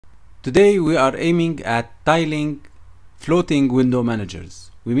Today we are aiming at tiling floating window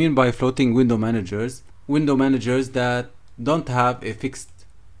managers. We mean by floating window managers that don't have a fixed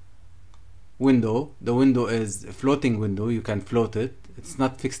window. The window is a floating window, you can float it. It's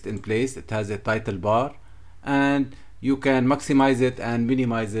not fixed in place, it has a title bar and you can maximize it and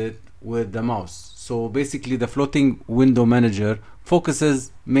minimize it with the mouse. So basically the floating window manager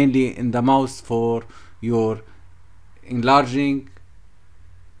focuses mainly in the mouse for your enlarging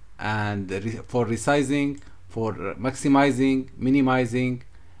and for resizing, for maximizing, minimizing,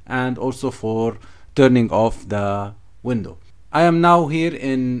 and also for turning off the window. I am now here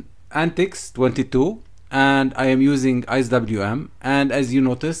in Antix 22 and I am using icewm, and as you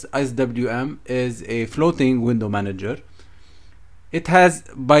notice, icewm is a floating window manager. It has,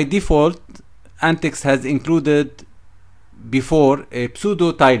 by default, Antix has included before a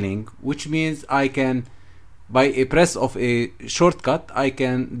pseudo tiling, which means I can, by a press of a shortcut, I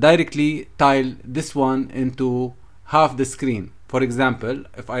can directly tile this one into half the screen. For example,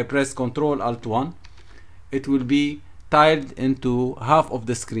 if I press Ctrl Alt 1, it will be tiled into half of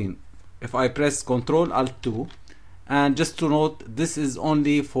the screen. If I press Ctrl Alt 2, and just to note, this is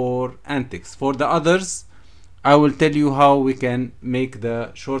only for Antix. For the others, I will tell you how we can make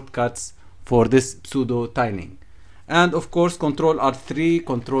the shortcuts for this pseudo tiling. And of course, Ctrl Alt 3,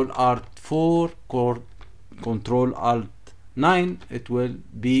 Ctrl Alt 4, Ctrl Alt 9, it will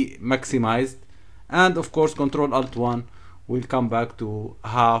be maximized, and of course Ctrl Alt 1 will come back to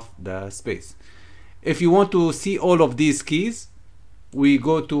half the space. If you want to see all of these keys, we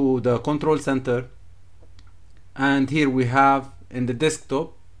go to the control center, and here we have in the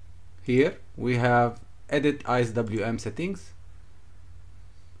desktop, here we have edit icewm settings,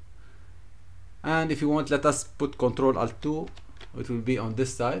 and if you want, let us put Ctrl Alt 2, it will be on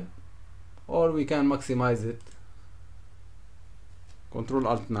this side, or we can maximize it, Ctrl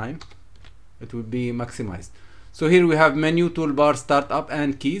Alt 9, it will be maximized. So here we have menu, toolbar, startup,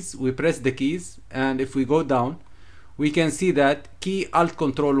 and keys. We press the keys, and if we go down, we can see that key Alt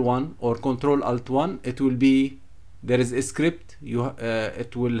Control 1 or Control Alt 1, it will be, there is a script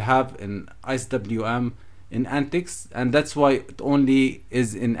it will have in icewm in Antix, and that's why it only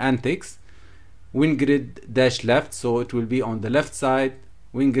is in Antix. WinGrid dash left, so it will be on the left side.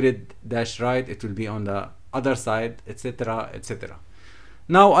 WinGrid dash right, it will be on the other side, etc., etc.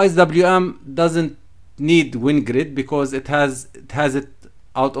 Now icewm doesn't need WinGrid because it has it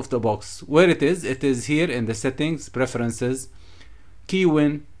out of the box. Where it is here in the settings, preferences, key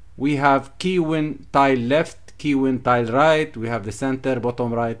win. We have key win tile left, key win tile right. We have the center,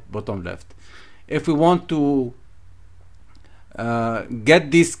 bottom right, bottom left. If we want to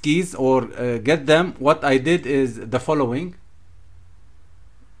get these keys or get them, what I did is the following.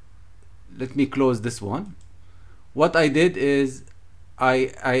 Let me close this one. What I did is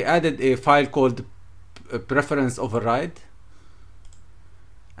I added a file called preference override,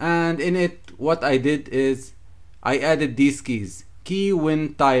 and in it what I did is I added these keys. Key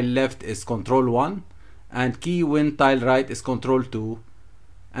win tile left is Control 1, and key win tile right is Control 2,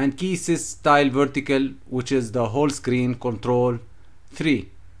 and key sys tile vertical, which is the whole screen, Control 3.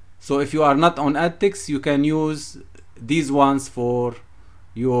 So if you are not on Antix, you can use these ones for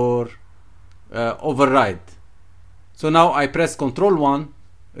your override. So now I press Control 1,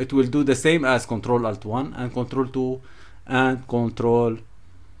 it will do the same as Control Alt 1 and Control 2 and Control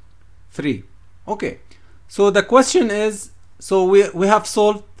 3. Okay, so the question is, so we have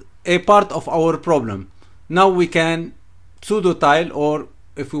solved a part of our problem. Now we can pseudo tile, or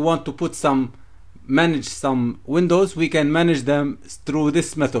if we want to put manage some windows, we can manage them through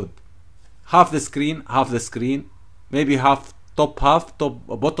this method. Half the screen, maybe half,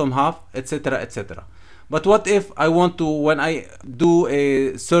 bottom half, etc., etc. But what if I want to, when I do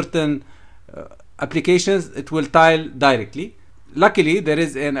a certain applications, it will tile directly. Luckily there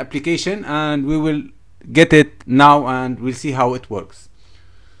is an application, and we will get it now and we'll see how it works.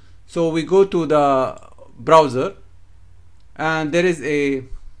 So we go to the browser, and there is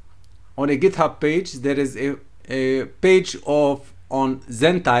on a GitHub page, there is a page on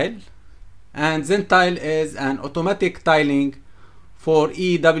Zentile, and Zentile is an automatic tiling for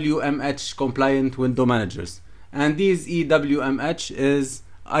EWMH compliant window managers, and these EWMH is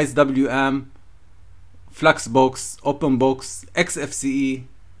icewm, fluxbox, Openbox, XFCE,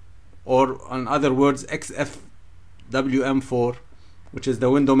 or in other words XFWM4, which is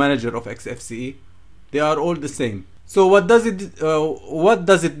the window manager of XFCE. They are all the same. So what does it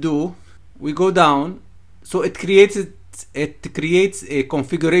do? We go down, so it creates a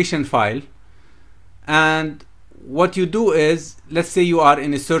configuration file, and what you do is, let's say you are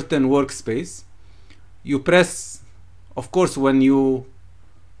in a certain workspace, you press, of course, when you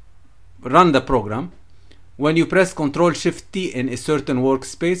run the program, when you press Ctrl Shift T in a certain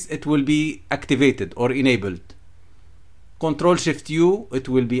workspace, it will be activated or enabled. Ctrl Shift U, it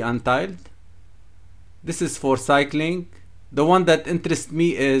will be untiled. This is for cycling. The one that interests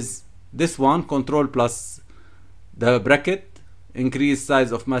me is this one, Control plus the bracket, increase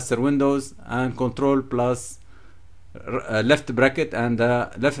size of master windows, and Control plus left bracket and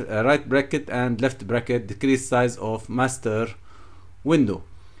right bracket and left bracket, decrease size of master window.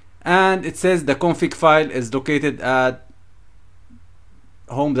 And it says the config file is located at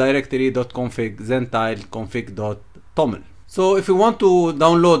home directory.config zentile config.toml. So if you want to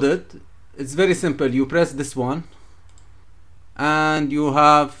download it, it's very simple. You press this one and you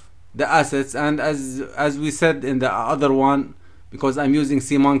have the assets, and as we said in the other one, because I'm using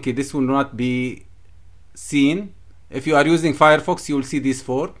CMonkey, this will not be seen. If you are using Firefox, you will see these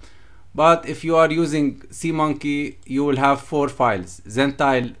four, but if you are using CMonkey, you will have 4 files: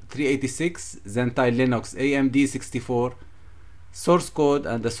 Zentile 386, Zentile Linux AMD 64, source code,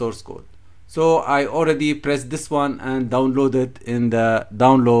 and the source code. So I already pressed this one and downloaded in the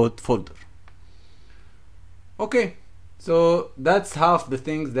download folder. Okay, so that's half the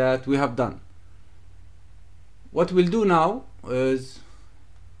things that we have done. What we'll do now is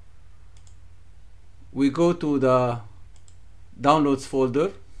we go to the downloads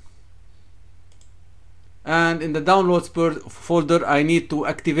folder, and in the downloads folder I need to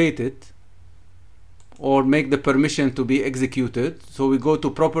activate it or make the permission to be executed. So we go to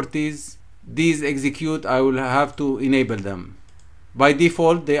properties, these execute, I will have to enable them. By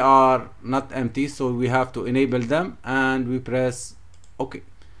default they are not empty, so we have to enable them, and we press OK.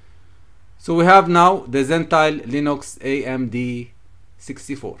 So we have now the Zentile Linux AMD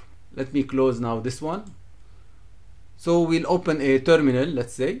 64. Let me close now this one. So we'll open a terminal.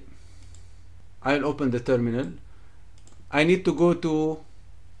 Let's say I'll open the terminal. I need to go to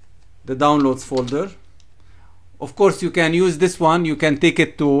the downloads folder. Of course you can use this one, you can take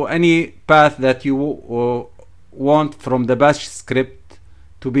it to any path that you want from the bash script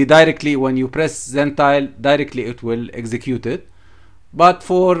to be directly, when you press Zentile directly it will execute it, but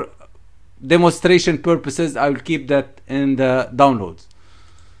for demonstration purposes I will keep that in the downloads.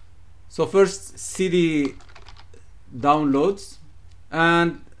 So first cd downloads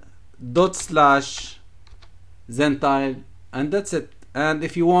and /Zentile, and that's it. And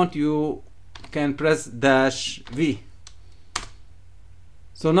if you want, you can press -v.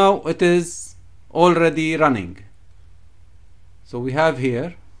 So now it is already running. So we have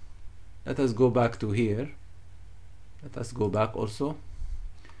here, let us go back to here, let us go back also.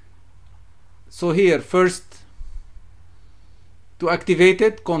 So here first, to activate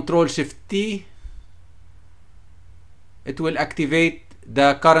it, Ctrl Shift T, it will activate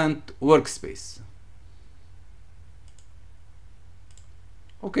the current workspace.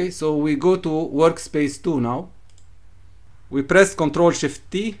 Okay, so we go to workspace 2 now. We press Ctrl Shift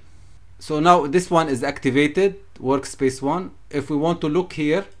T. So now this one is activated, workspace 1. If we want to look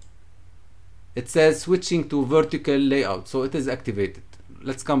here, it says switching to vertical layout, so it is activated.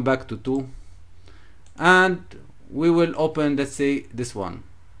 Let's come back to 2 and we will open, let's say, this one.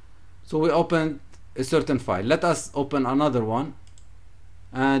 So we opened a certain file. Let us open another one,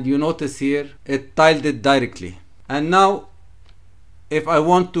 and you notice here it tiled it directly. And now if I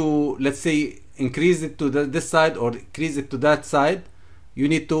want to, let's say, increase it to this side or increase it to that side, you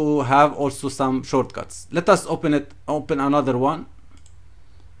need to have also some shortcuts. Let us open another one.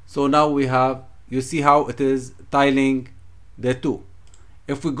 So now we have, you see how it is tiling the 2.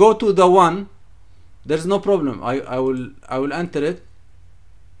 If we go to the 1, there's no problem. I will enter it.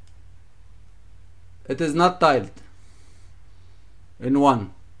 It is not tiled in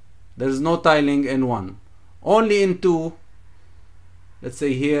 1. There is no tiling in 1. Only in 2. Let's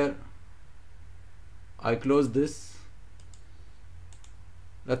say here, I close this.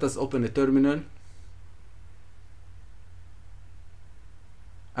 Let us open a terminal.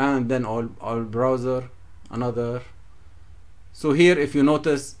 And then our browser, another. So here, if you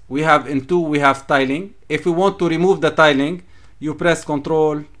notice, we have in 2, we have tiling. If we want to remove the tiling, you press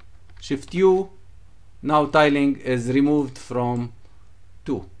Ctrl Shift U. Now tiling is removed from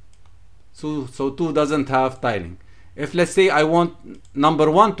 2. So 2 doesn't have tiling. If, let's say, I want number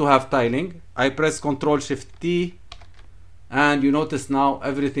 1 to have tiling, I press Ctrl Shift T, and you notice now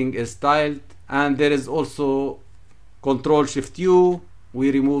everything is tiled, and there is also Ctrl Shift U.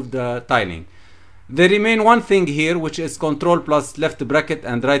 We remove the tiling. There remain one thing here, which is Ctrl plus left bracket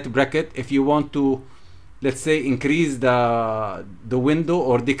and right bracket. If you want to, let's say, increase the window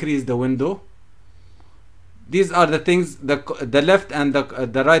or decrease the window. These are the things, the left and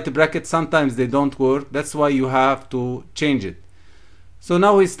the right bracket, sometimes they don't work. That's why you have to change it. So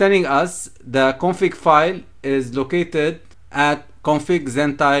now he's telling us the config file is located at config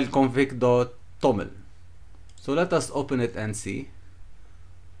zentile config.toml. So let us open it and see.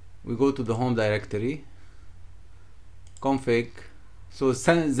 We go to the home directory, config, so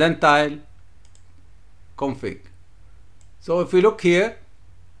Zentile config. So if we look here,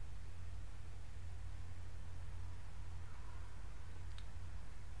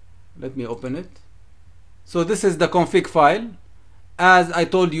 let me open it. So this is the config file. As I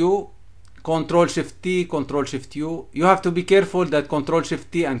told you, Control Shift T, Control Shift U. You have to be careful that Control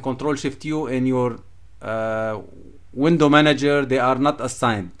Shift T and Control Shift U in your window manager, they are not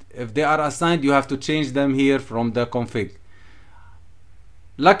assigned. If they are assigned, you have to change them here from the config.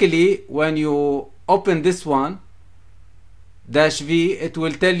 Luckily, when you open this one, -V, it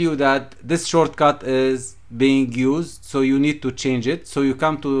will tell you that this shortcut is being used, so you need to change it. So you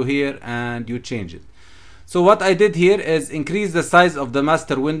come to here and you change it. So what I did here is increase the size of the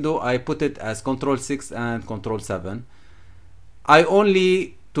master window. I put it as Control 6 and Control 7.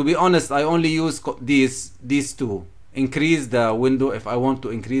 To be honest, I only use these two. Increase the window if I want to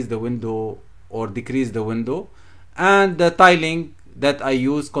increase the window or decrease the window. And the tiling that I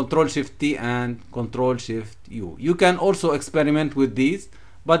use, Control Shift T and Control Shift U. You can also experiment with these,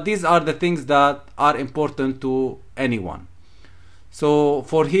 but these are the things that are important to anyone. So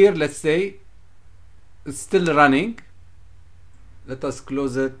for here, let's say it's still running. Let us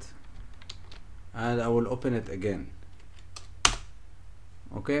close it and I will open it again.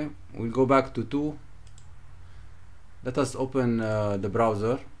 Okay, we'll go back to 2. Let us open the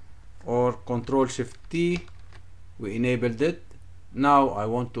browser, or Control Shift T. We enabled it. Now I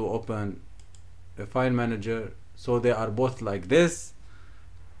want to open a file manager, so they are both like this.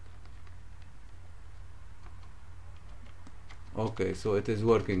 Okay, so it is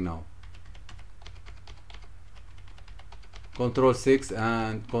working now. Control 6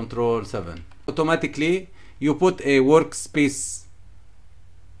 and Control 7. Automatically you put a workspace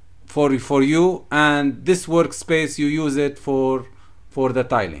for you, and this workspace you use it for the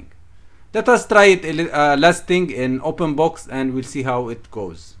tiling. Let us try it last thing in Openbox and we'll see how it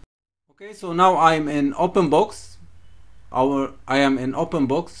goes. Okay, so now I'm in Openbox. I am in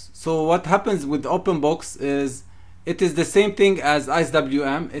Openbox. So what happens with Openbox is it is the same thing as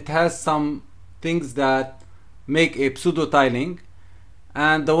icewm. It has some things that make a pseudo tiling,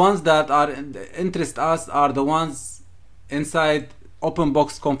 and the ones that are interest us are the ones inside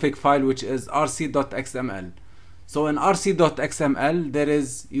Openbox config file, which is rc.xml. So in rc.xml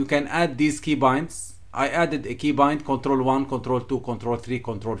you can add these keybinds. I added a keybind, Control 1, Control 2, Control 3,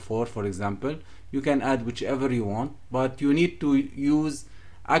 Control 4, for example. You can add whichever you want, but you need to use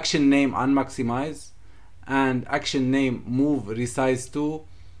action name unmaximize and action name move resize to.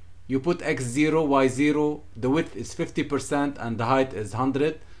 You put x0, y0, the width is 50% and the height is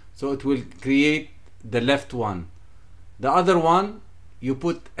 100, so it will create the left one. The other one, you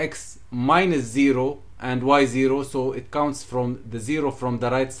put x minus 0 and y0, so it counts from the 0 from the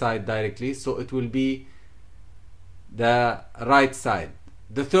right side directly, so it will be the right side.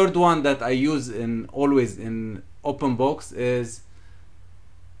 The third one that I use always in Openbox is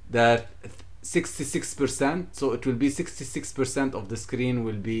that 66%, so it will be 66% of the screen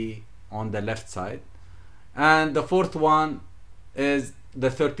will be on the left side. And the fourth one is the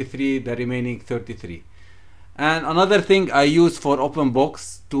 33, the remaining 33. And another thing I use for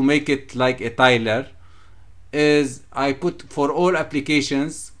Openbox to make it like a tiler is I put for all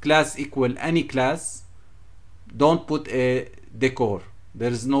applications class equal any class. Don't put a decor.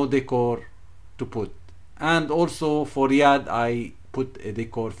 There is no decor to put. And also for YAD I put a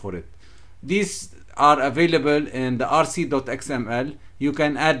decor for it. These are available in the rc.xml. You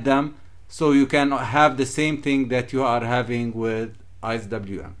can add them so you can have the same thing that you are having with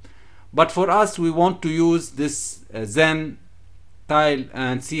icewm. But for us, we want to use this Zentile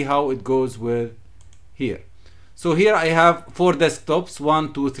and see how it goes with here. So here I have 4 desktops,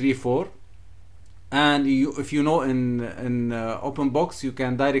 1, 2, 3, 4. And if you know in Openbox, you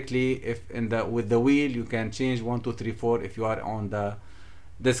can directly, with the wheel, you can change 1, 2, 3, 4 if you are on the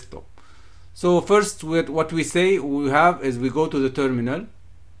desktop. So first, with what we have is we go to the terminal,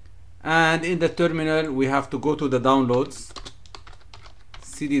 and in the terminal we have to go to the downloads,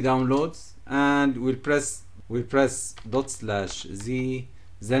 cd downloads, and we'll press /z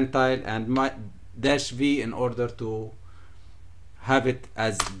Zentile and -v in order to have it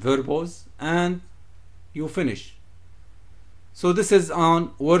as verbose, and you finish. So this is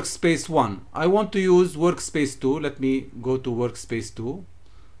on workspace 1. I want to use workspace 2. Let me go to workspace 2.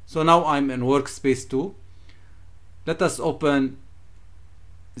 So now I'm in workspace 2. Let us open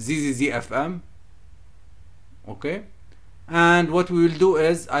ZZZFM. Okay, And what we will do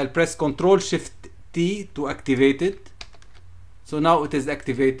is I'll press Ctrl Shift T to activate it. So now it is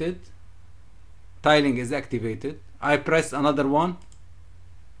activated. Tiling is activated. I press another one,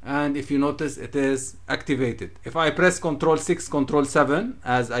 and if you notice, it is activated. If I press Ctrl 6, Ctrl 7,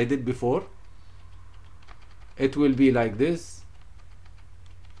 as I did before, it will be like this.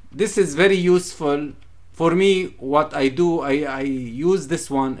 This is very useful for me. What I do, I use this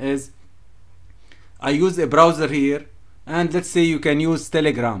one is I use a browser here, and let's say you can use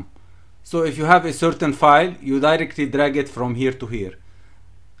Telegram. So if you have a certain file, you directly drag it from here to here,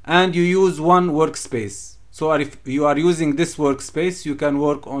 and you use one workspace. So if you are using this workspace, you can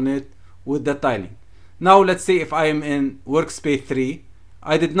work on it with the tiling. Now let's say if I am in workspace 3,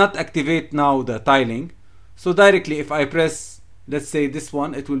 I did not activate now the tiling. So directly if I press, let's say this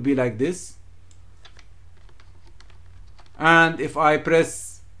one, it will be like this. And if I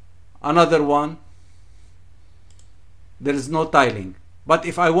press another one, there is no tiling. But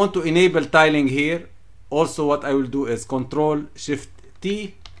if I want to enable tiling here, also what I will do is Ctrl Shift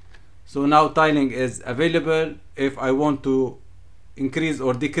T. So now tiling is available. If I want to increase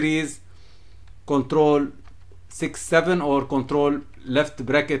or decrease, Ctrl 6, 7 or Ctrl left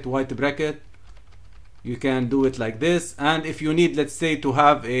bracket, right bracket, you can do it like this. And if you need, let's say, to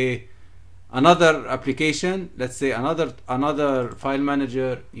have another application, let's say another file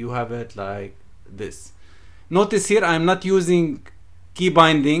manager, you have it like this. Notice here I'm not using key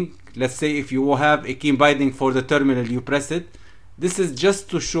binding. Let's say if you have a key binding for the terminal, you press it. This is just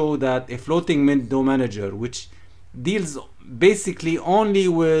to show that a floating window manager, which deals basically only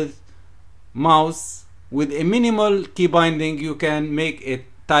with mouse with a minimal key binding, you can make it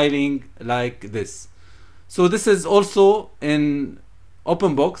tiling like this. So this is also in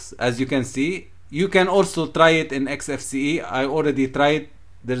Openbox, as you can see. You can also try it in XFCE. I already tried.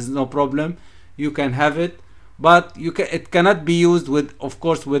 There is no problem. You can have it, but it cannot be used with, of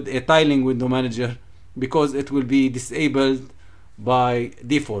course, with a tiling window manager, because it will be disabled by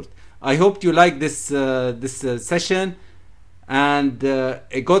default. I hope you like this session, and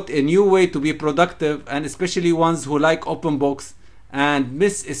got a new way to be productive, and especially ones who like Openbox and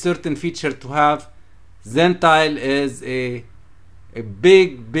miss a certain feature to have. Zentile is a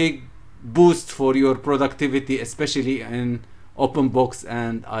big boost for your productivity, especially in Openbox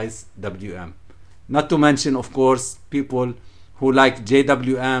and icewm. Not to mention, of course, people who like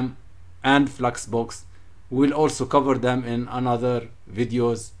JWM and fluxbox. We'll also cover them in another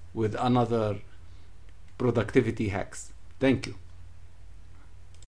videos with another productivity hacks. Thank you.